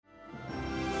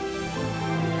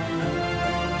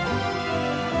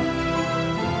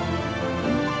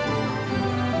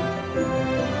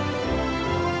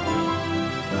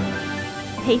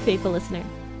Hey, faithful listener.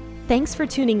 Thanks for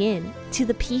tuning in to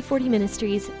the P40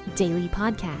 Ministries Daily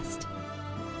Podcast.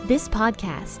 This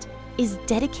podcast is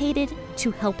dedicated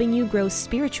to helping you grow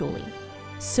spiritually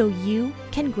so you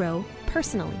can grow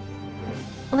personally.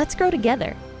 Let's grow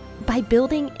together by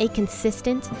building a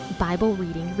consistent Bible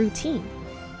reading routine.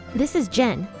 This is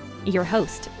Jen, your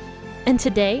host, and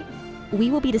today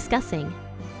we will be discussing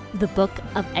the book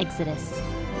of Exodus.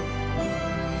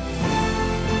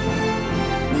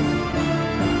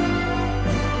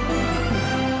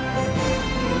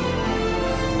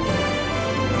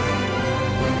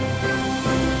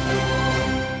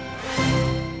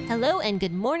 Hello and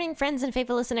good morning, friends and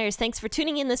faithful listeners. Thanks for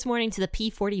tuning in this morning to the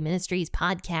P40 Ministries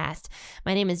podcast.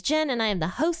 My name is Jen and I am the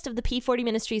host of the P40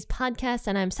 Ministries podcast,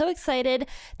 and I'm so excited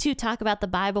to talk about the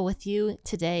Bible with you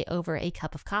today over a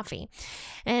cup of coffee.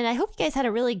 And I hope you guys had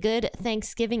a really good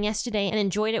Thanksgiving yesterday and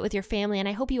enjoyed it with your family, and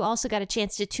I hope you also got a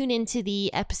chance to tune into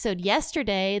the episode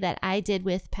yesterday that I did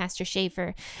with Pastor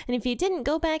Schaefer. And if you didn't,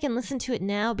 go back and listen to it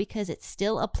now because it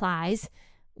still applies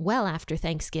well after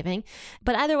Thanksgiving.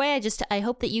 But either way, I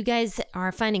hope that you guys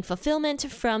are finding fulfillment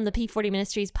from the P40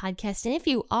 Ministries podcast. And if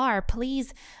you are,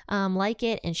 please like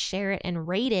it and share it and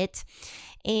rate it.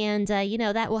 And,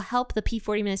 that will help the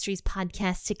P40 Ministries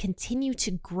podcast to continue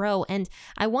to grow. And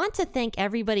I want to thank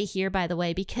everybody here, by the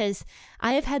way, because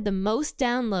I have had the most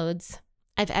downloads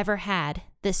I've ever had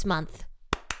this month.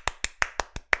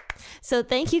 So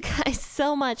thank you guys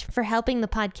so much for helping the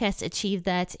podcast achieve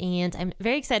that, and I'm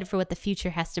very excited for what the future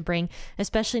has to bring,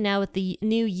 especially now with the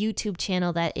new YouTube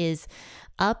channel that is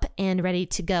up and ready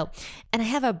to go. And I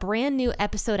have a brand new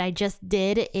episode I just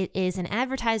did. It is an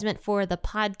advertisement for the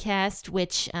podcast,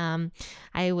 which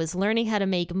I was learning how to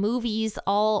make movies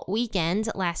all weekend,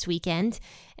 last weekend,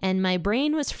 and my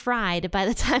brain was fried by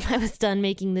the time I was done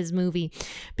making this movie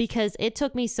because it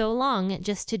took me so long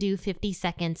just to do 50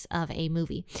 seconds of a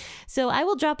movie. So I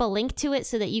will drop a link to it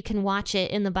so that you can watch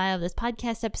it in the bio of this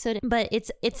podcast episode, but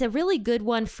it's a really good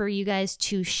one for you guys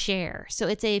to share. So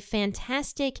it's a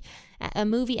fantastic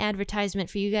movie advertisement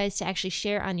for you guys to actually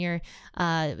share on your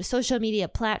social media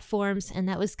platforms, and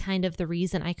that was kind of the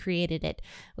reason I created it,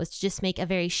 was to just make a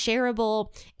very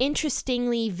shareable,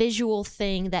 interestingly visual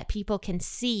thing that people can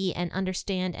see and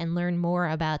understand and learn more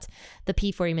about the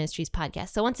P40 Ministries podcast.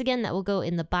 So once again, that will go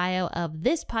in the bio of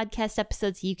this podcast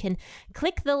episode, so you can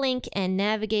click the link and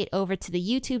navigate over to the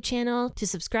YouTube channel to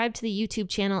subscribe to the YouTube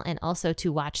channel and also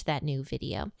to watch that new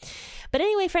video. But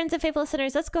anyway, friends and faithful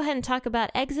listeners, let's go ahead and talk about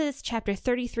Exodus chapter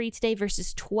 33 today,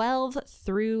 verses 12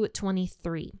 through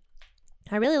 23.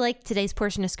 I really like today's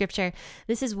portion of scripture.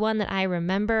 This is one that I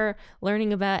remember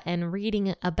learning about and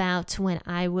reading about when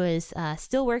I was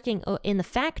still working in the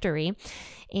factory,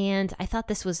 and I thought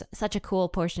this was such a cool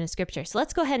portion of scripture. So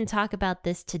let's go ahead and talk about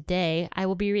this today. I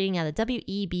will be reading out the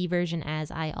WEB version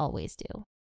as I always do.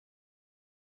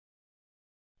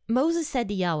 Moses said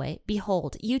to Yahweh,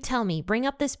 "Behold, you tell me, bring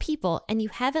up this people, and you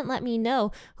haven't let me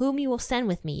know whom you will send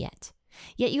with me yet.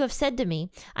 Yet you have said to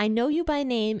me, I know you by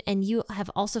name, and you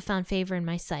have also found favor in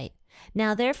my sight.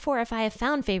 Now therefore, if I have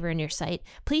found favor in your sight,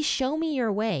 please show me your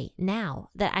way now,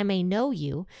 that I may know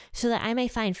you, so that I may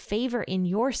find favor in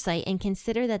your sight, and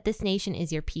consider that this nation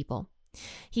is your people."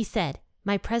 He said,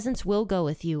 "My presence will go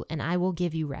with you, and I will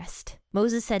give you rest."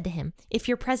 Moses said to him, "If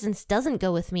your presence doesn't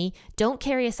go with me, don't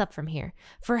carry us up from here.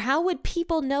 For how would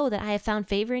people know that I have found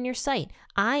favor in your sight,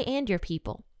 I and your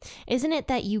people? Isn't it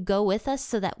that you go with us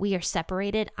so that we are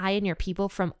separated, I and your people,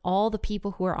 from all the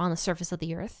people who are on the surface of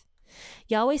the earth?"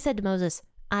 Yahweh said to Moses,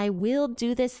 "I will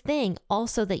do this thing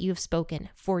also that you have spoken,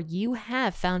 for you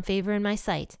have found favor in my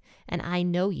sight, and I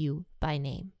know you by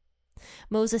name."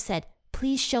 Moses said,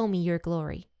 "Please show me your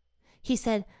glory." He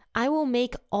said, "I will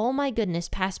make all my goodness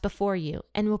pass before you,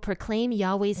 and will proclaim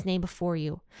Yahweh's name before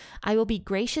you. I will be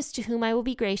gracious to whom I will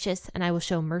be gracious, and I will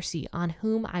show mercy on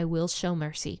whom I will show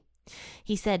mercy."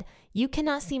 He said, "You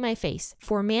cannot see my face,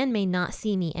 for man may not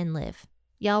see me and live."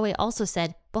 Yahweh also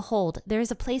said, "Behold, there is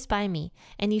a place by me,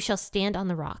 and you shall stand on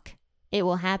the rock. It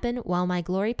will happen while my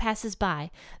glory passes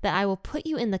by, that I will put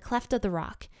you in the cleft of the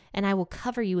rock, and I will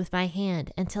cover you with my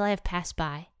hand until I have passed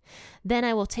by. Then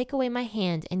I will take away my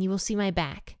hand, and you will see my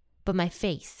back, but my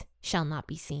face shall not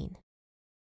be seen."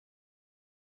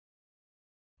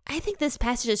 I think this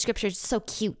passage of scripture is so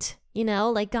cute.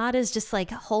 Like God is just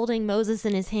like holding Moses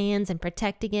in his hands and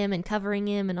protecting him and covering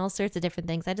him and all sorts of different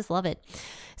things. I just love it.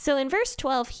 So in verse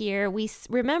 12 here, we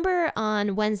remember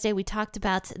on Wednesday, we talked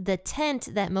about the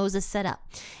tent that Moses set up.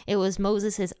 It was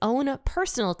Moses' own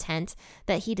personal tent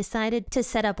that he decided to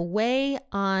set up way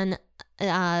on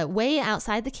way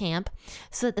outside the camp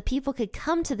so that the people could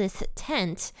come to this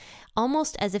tent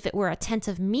almost as if it were a tent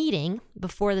of meeting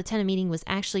before the tent of meeting was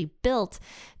actually built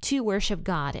to worship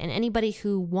God. And anybody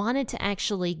who wanted to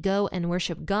actually go and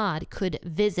worship God could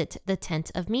visit the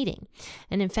tent of meeting.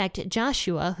 And in fact,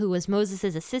 Joshua, who was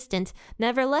Moses' assistant,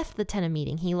 never left the tent of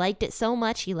meeting. He liked it so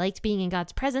much. He liked being in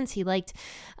God's presence. He liked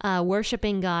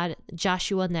worshiping God.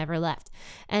 Joshua never left.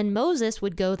 And Moses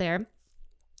would go there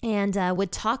and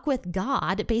would talk with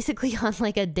God basically on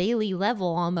like a daily level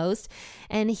almost.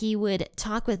 And he would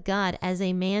talk with God as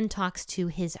a man talks to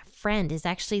his friend, is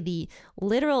actually the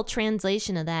literal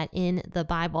translation of that in the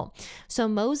Bible. So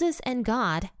Moses and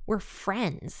God were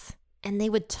friends, and they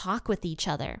would talk with each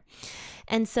other.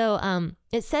 And so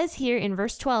it says here in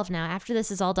verse 12 now, after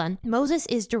this is all done, Moses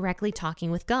is directly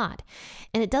talking with God.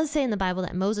 And it does say in the Bible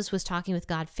that Moses was talking with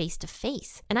God face to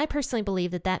face. And I personally believe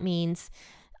that that means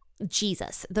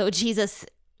Jesus, though Jesus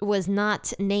was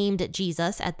not named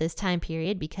Jesus at this time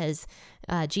period because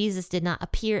Jesus did not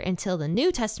appear until the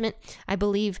New Testament. I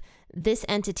believe this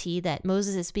entity that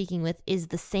Moses is speaking with is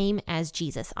the same as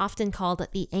Jesus, often called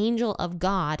the angel of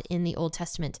God in the Old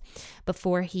Testament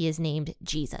before he is named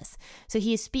Jesus. So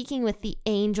he is speaking with the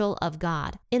angel of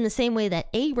God in the same way that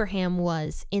Abraham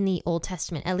was in the Old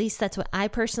Testament. At least that's what I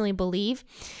personally believe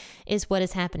is what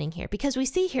is happening here, because we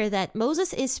see here that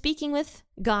Moses is speaking with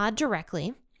God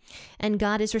directly and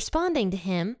God is responding to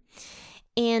him.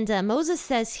 And Moses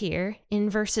says here in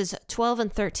verses 12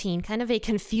 and 13, kind of a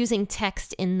confusing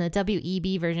text in the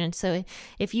WEB version. So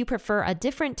if you prefer a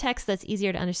different text that's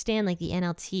easier to understand, like the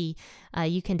NLT,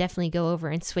 you can definitely go over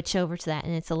and switch over to that.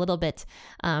 And it's a little bit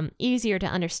easier to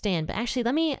understand. But actually,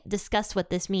 let me discuss what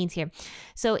this means here.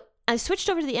 So I switched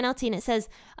over to the NLT and it says,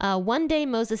 one day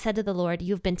Moses said to the Lord,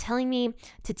 "You've been telling me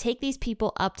to take these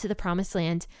people up to the promised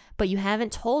land, but you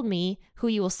haven't told me who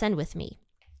you will send with me.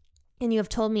 And you have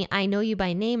told me, I know you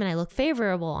by name and I look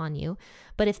favorable on you.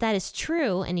 But if that is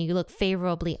true and you look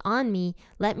favorably on me,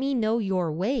 let me know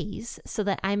your ways so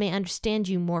that I may understand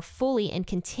you more fully and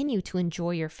continue to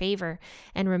enjoy your favor.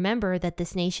 And remember that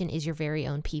this nation is your very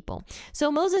own people."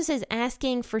 So Moses is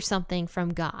asking for something from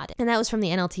God. And that was from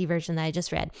the NLT version that I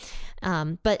just read.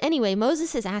 But anyway,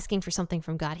 Moses is asking for something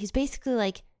from God. He's basically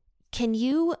like, can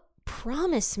you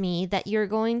promise me that you're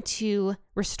going to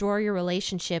restore your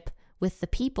relationship with the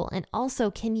people? And also,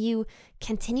 can you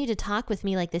continue to talk with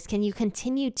me like this? Can you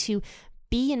continue to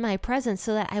be in my presence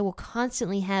so that I will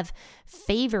constantly have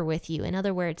favor with you? In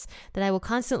other words, that I will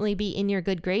constantly be in your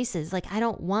good graces. Like, I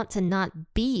don't want to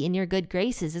not be in your good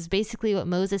graces is basically what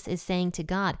Moses is saying to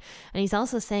God. And he's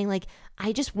also saying, like,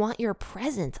 I just want your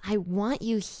presence. I want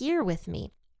you here with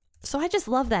me. So I just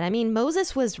love that. I mean,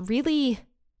 Moses was really,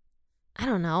 I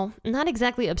don't know, not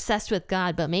exactly obsessed with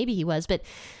God, but maybe he was. But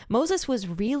Moses was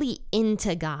really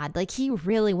into God. Like, he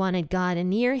really wanted God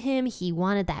near him. He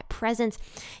wanted that presence.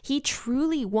 He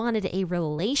truly wanted a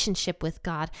relationship with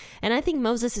God. And I think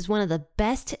Moses is one of the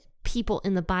best people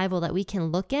in the Bible that we can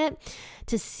look at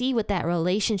to see what that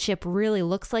relationship really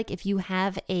looks like if you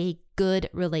have a good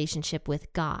relationship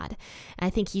with God. I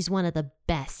think he's one of the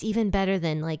best, even better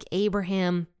than like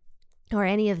Abraham or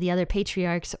any of the other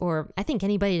patriarchs, or I think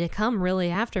anybody to come really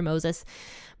after Moses.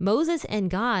 Moses and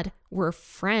God were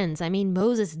friends. I mean,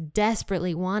 Moses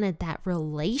desperately wanted that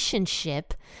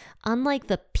relationship. Unlike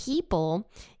the people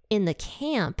in the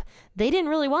camp, they didn't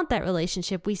really want that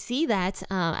relationship. We see that.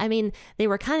 I mean, they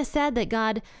were kind of sad that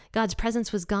God's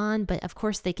presence was gone, but of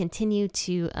course they continued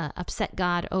to upset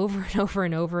God over and over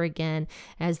and over again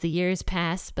as the years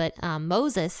passed. But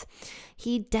Moses,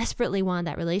 he desperately wanted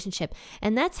that relationship.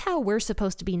 And that's how we're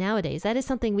supposed to be nowadays. That is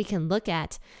something we can look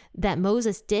at that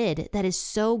Moses did that is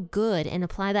so good and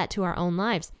apply that to our own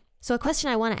lives. So a question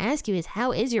I want to ask you is,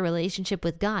 how is your relationship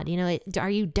with God? You know,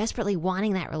 are you desperately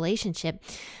wanting that relationship?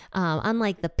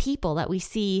 Unlike the people that we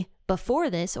see before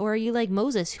this, or are you like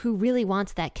Moses who really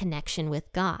wants that connection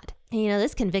with God? And, you know,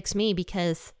 this convicts me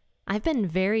because I've been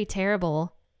very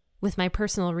terrible with my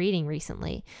personal reading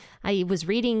recently. I was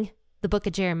reading the book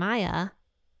of Jeremiah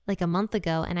like a month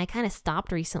ago, and I kind of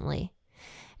stopped recently.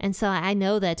 And so I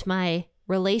know that my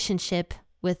relationship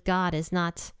with God is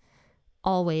not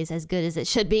always as good as it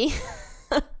should be.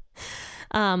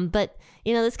 But,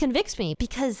 you know, this convicts me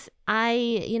because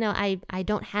I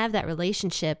don't have that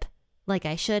relationship like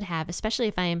I should have, especially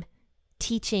if I'm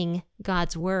teaching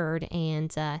God's word.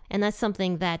 And that's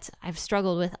something that I've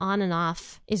struggled with on and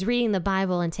off, is reading the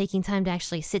Bible and taking time to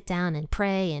actually sit down and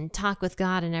pray and talk with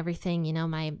God and everything. You know,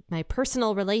 my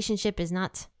personal relationship is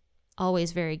not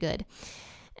always very good.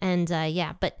 And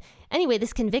but anyway,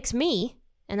 this convicts me.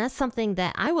 And that's something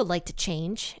that I would like to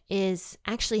change, is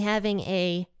actually having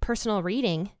a personal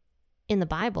reading in the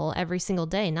Bible every single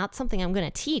day, not something I'm going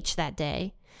to teach that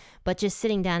day, but just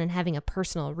sitting down and having a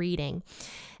personal reading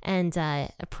and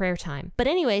a prayer time. But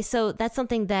anyway, so that's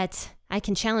something that I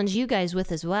can challenge you guys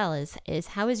with as well, is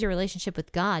how is your relationship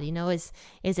with God? You know, is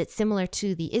it similar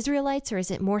to the Israelites, or is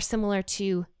it more similar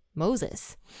to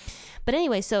Moses? But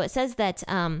anyway, so it says that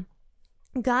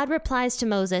God replies to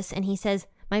Moses and he says,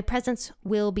 my presence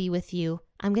will be with you.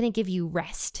 I'm going to give you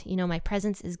rest. You know, my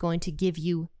presence is going to give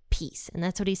you peace. And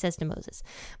that's what he says to Moses.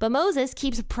 But Moses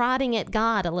keeps prodding at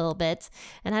God a little bit.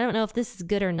 And I don't know if this is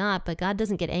good or not, but God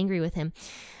doesn't get angry with him.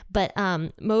 But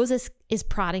Moses is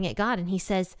prodding at God and he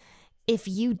says, if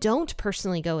you don't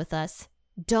personally go with us,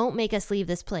 don't make us leave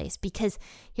this place. Because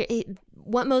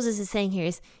what Moses is saying here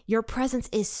is your presence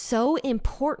is so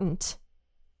important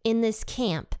in this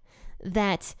camp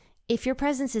that if your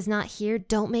presence is not here,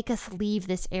 don't make us leave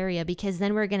this area, because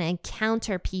then we're going to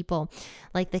encounter people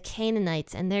like the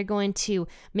Canaanites and they're going to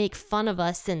make fun of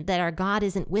us and that our God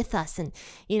isn't with us. And,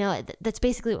 you know, that's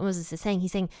basically what Moses is saying.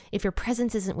 He's saying, if your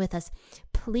presence isn't with us,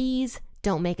 please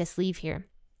don't make us leave here.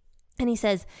 And he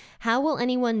says, how will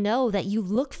anyone know that you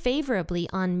look favorably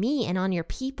on me and on your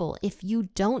people if you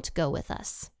don't go with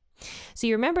us? So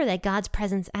you remember that God's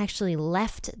presence actually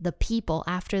left the people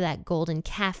after that golden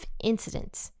calf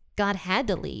incident. God had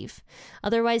to leave.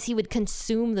 Otherwise, he would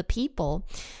consume the people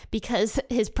because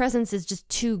his presence is just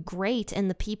too great. And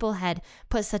the people had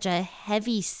put such a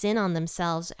heavy sin on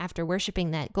themselves after worshiping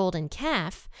that golden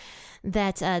calf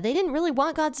that they didn't really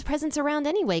want God's presence around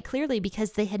anyway, clearly,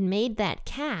 because they had made that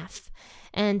calf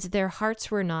and their hearts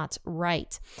were not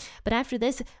right. But after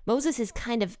this, Moses is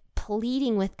kind of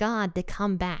pleading with God to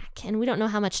come back. And we don't know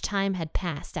how much time had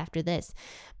passed after this.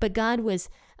 But God was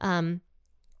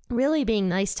really being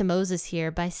nice to Moses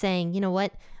here by saying, you know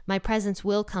what, my presence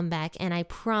will come back, and I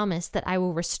promise that I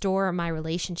will restore my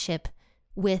relationship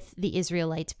with the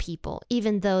Israelite people,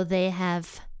 even though they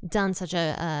have done such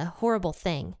a horrible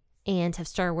thing and have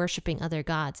started worshiping other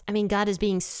gods. I mean, God is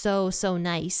being so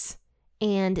nice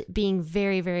and being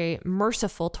very, very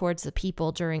merciful towards the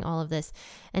people during all of this.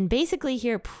 And basically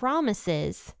here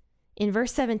promises in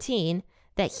verse 17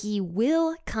 that he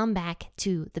will come back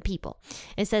to the people.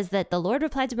 It says that the Lord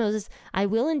replied to Moses, I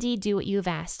will indeed do what you have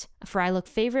asked, for I look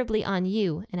favorably on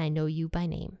you and I know you by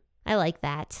name. I like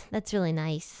that. That's really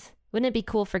nice. Wouldn't it be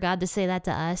cool for God to say that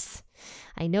to us?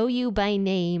 I know you by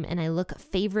name and I look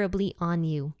favorably on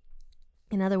you.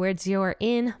 In other words, you're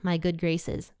in my good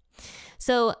graces.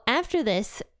 So after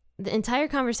this, the entire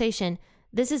conversation,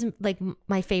 this is like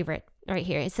my favorite right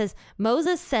here. It says,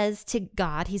 Moses says to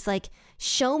God, he's like,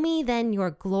 show me then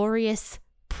your glorious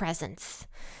presence.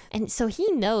 And so he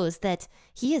knows that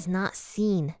he has not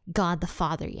seen God the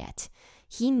Father yet.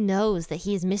 He knows that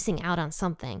he is missing out on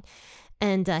something.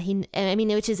 And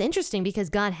which is interesting because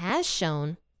God has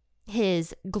shown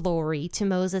his glory to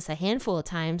Moses a handful of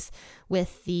times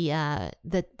with the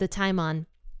time on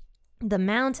the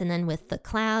mount, and then with the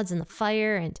clouds and the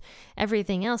fire and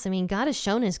everything else. I mean, God has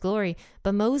shown his glory,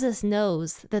 but Moses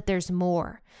knows that there's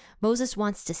more. Moses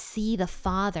wants to see the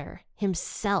Father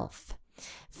himself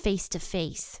face to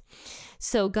face.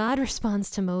 So God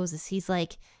responds to Moses. He's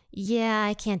like, yeah,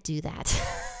 I can't do that.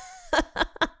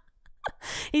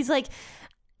 He's like,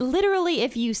 literally,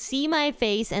 if you see my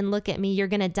face and look at me, you're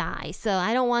going to die. So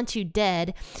I don't want you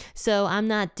dead. So I'm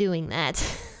not doing that.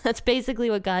 That's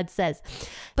basically what God says.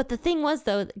 But the thing was,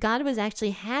 though, God was actually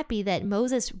happy that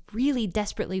Moses really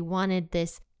desperately wanted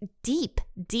this deep,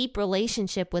 deep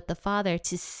relationship with the Father,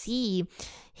 to see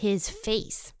his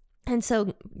face. And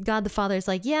so God the Father is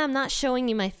like, yeah, I'm not showing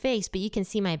you my face, but you can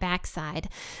see my backside.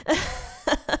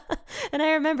 And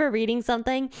I remember reading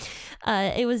something.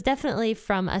 It was definitely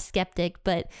from a skeptic,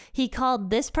 but he called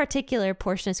this particular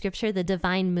portion of scripture the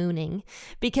divine mooning,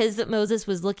 because Moses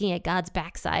was looking at God's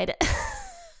backside.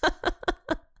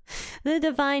 The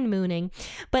divine mooning.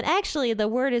 But actually, the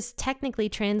word is technically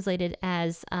translated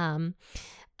as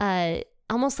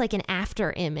almost like an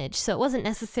after image. So it wasn't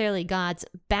necessarily God's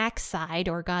backside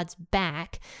or God's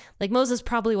back. Like Moses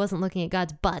probably wasn't looking at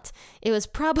God's butt. It was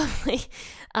probably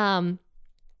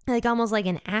like almost like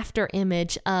an after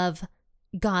image of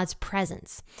God's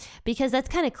presence, because that's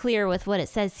kind of clear with what it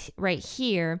says right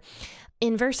here.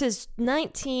 In verses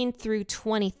 19 through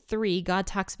 23, God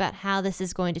talks about how this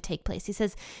is going to take place. He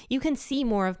says, you can see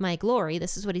more of my glory.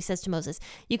 This is what he says to Moses.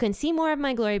 You can see more of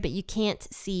my glory, but you can't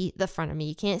see the front of me.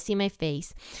 You can't see my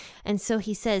face. And so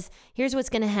he says, here's what's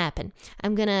going to happen.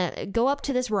 I'm going to go up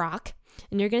to this rock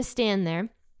and you're going to stand there.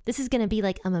 This is going to be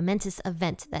like a momentous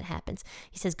event that happens.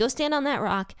 He says, go stand on that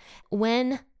rock.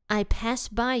 When I pass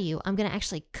by you, I'm going to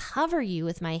actually cover you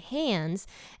with my hands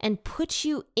and put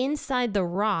you inside the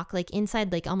rock, like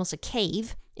inside like almost a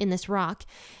cave in this rock.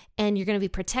 And you're going to be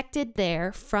protected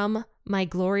there from my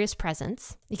glorious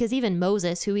presence. Because even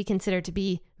Moses, who we consider to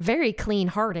be very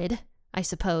clean-hearted, I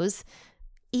suppose,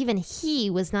 even he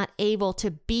was not able to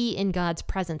be in God's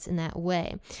presence in that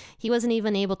way. He wasn't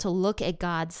even able to look at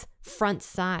God's front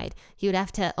side. He would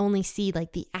have to only see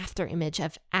like the after image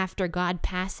of after God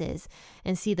passes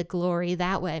and see the glory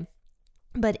that way.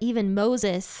 But even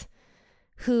Moses,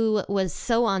 who was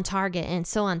so on target and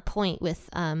so on point with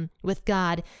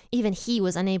God, even he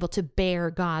was unable to bear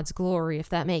God's glory, if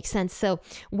that makes sense. So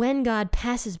when God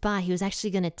passes by, he was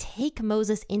actually going to take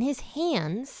Moses in his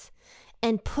hands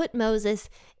and put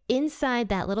Moses inside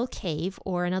that little cave,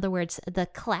 or in other words, the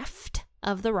cleft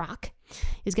of the rock.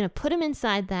 He was going to put him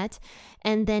inside that,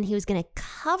 and then he was going to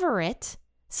cover it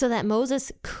so that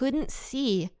Moses couldn't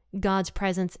see God's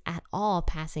presence at all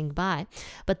passing by.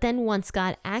 But then once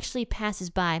God actually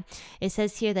passes by, it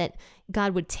says here that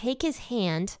God would take his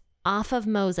hand off of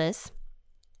Moses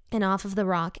and off of the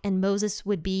rock, and Moses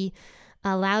would be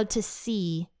allowed to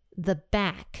see the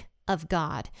back of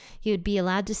God. He would be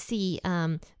allowed to see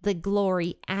the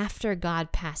glory after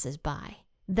God passes by.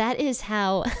 That is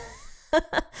how,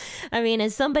 I mean,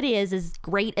 as somebody as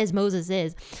great as Moses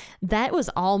is, that was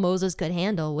all Moses could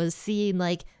handle, was seeing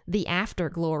like the after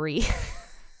glory.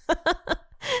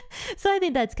 So I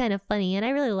think that's kind of funny, and I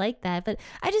really like that. But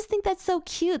I just think that's so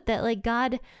cute that like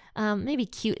God, maybe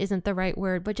cute isn't the right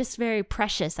word, but just very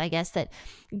precious, I guess, that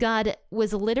God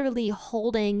was literally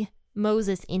holding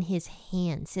Moses in his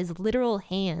hands, his literal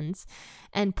hands,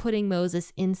 and putting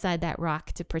Moses inside that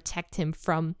rock to protect him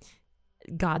from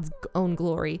God's own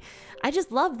glory. I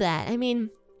just love that. I mean,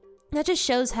 that just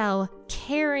shows how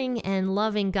caring and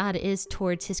loving God is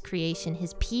towards his creation,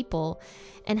 his people,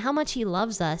 and how much he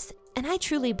loves us. And I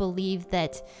truly believe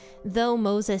that though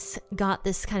Moses got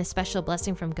this kind of special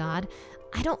blessing from God,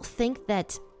 I don't think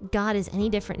that God is any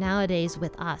different nowadays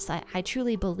with us. I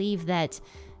truly believe that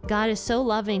God is so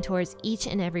loving towards each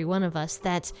and every one of us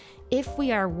that if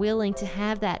we are willing to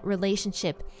have that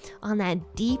relationship on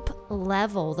that deep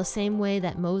level, the same way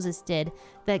that Moses did,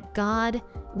 that God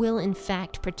will in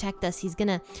fact protect us. He's going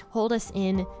to hold us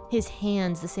in his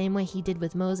hands the same way he did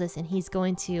with Moses, and he's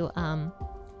going to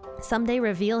someday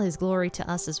reveal his glory to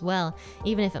us as well,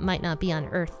 even if it might not be on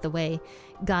earth the way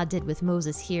God did with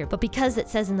Moses here. But because it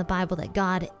says in the Bible that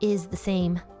God is the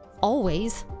same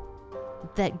always,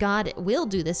 that God will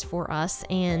do this for us,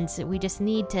 and we just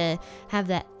need to have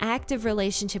that active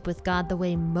relationship with God the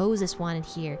way Moses wanted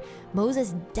here.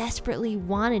 Moses desperately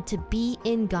wanted to be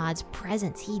in God's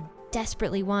presence. He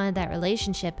desperately wanted that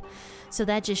relationship. So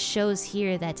that just shows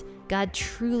here that God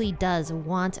truly does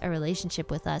want a relationship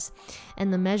with us,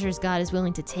 and the measures God is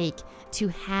willing to take to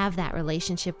have that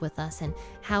relationship with us, and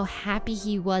how happy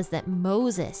he was that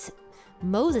Moses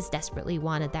desperately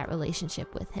wanted that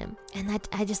relationship with him. And that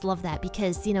I just love that,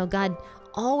 because, you know, God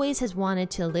always has wanted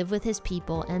to live with his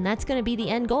people, and that's going to be the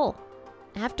end goal.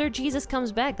 After Jesus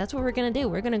comes back, that's what we're going to do.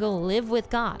 We're going to go live with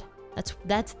God.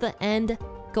 That's the end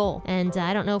goal. And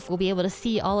I don't know if we'll be able to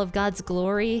see all of God's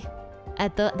glory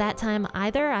at that time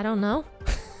either. I don't know.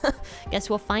 Guess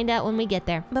we'll find out when we get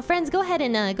there. But friends, go ahead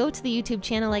and go to the YouTube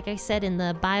channel, like I said in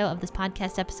the bio of this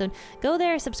podcast episode. Go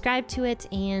there, subscribe to it,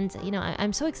 and you know,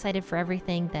 I'm so excited for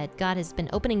everything that God has been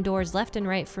opening doors left and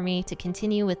right for me to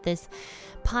continue with this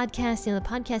podcast. You know, the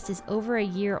podcast is over a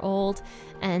year old,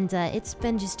 and it's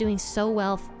been just doing so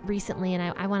well recently,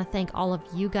 and I want to thank all of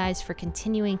you guys for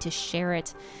continuing to share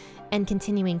it and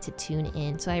continuing to tune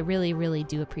in. So I really, really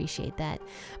do appreciate that.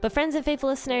 But friends and faithful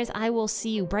listeners, I will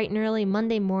see you bright and early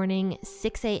Monday morning.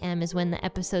 6 a.m. is when the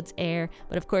episodes air.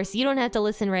 But of course, you don't have to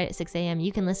listen right at 6 a.m.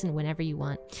 You can listen whenever you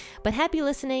want. But happy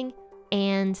listening,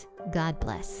 and God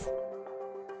bless.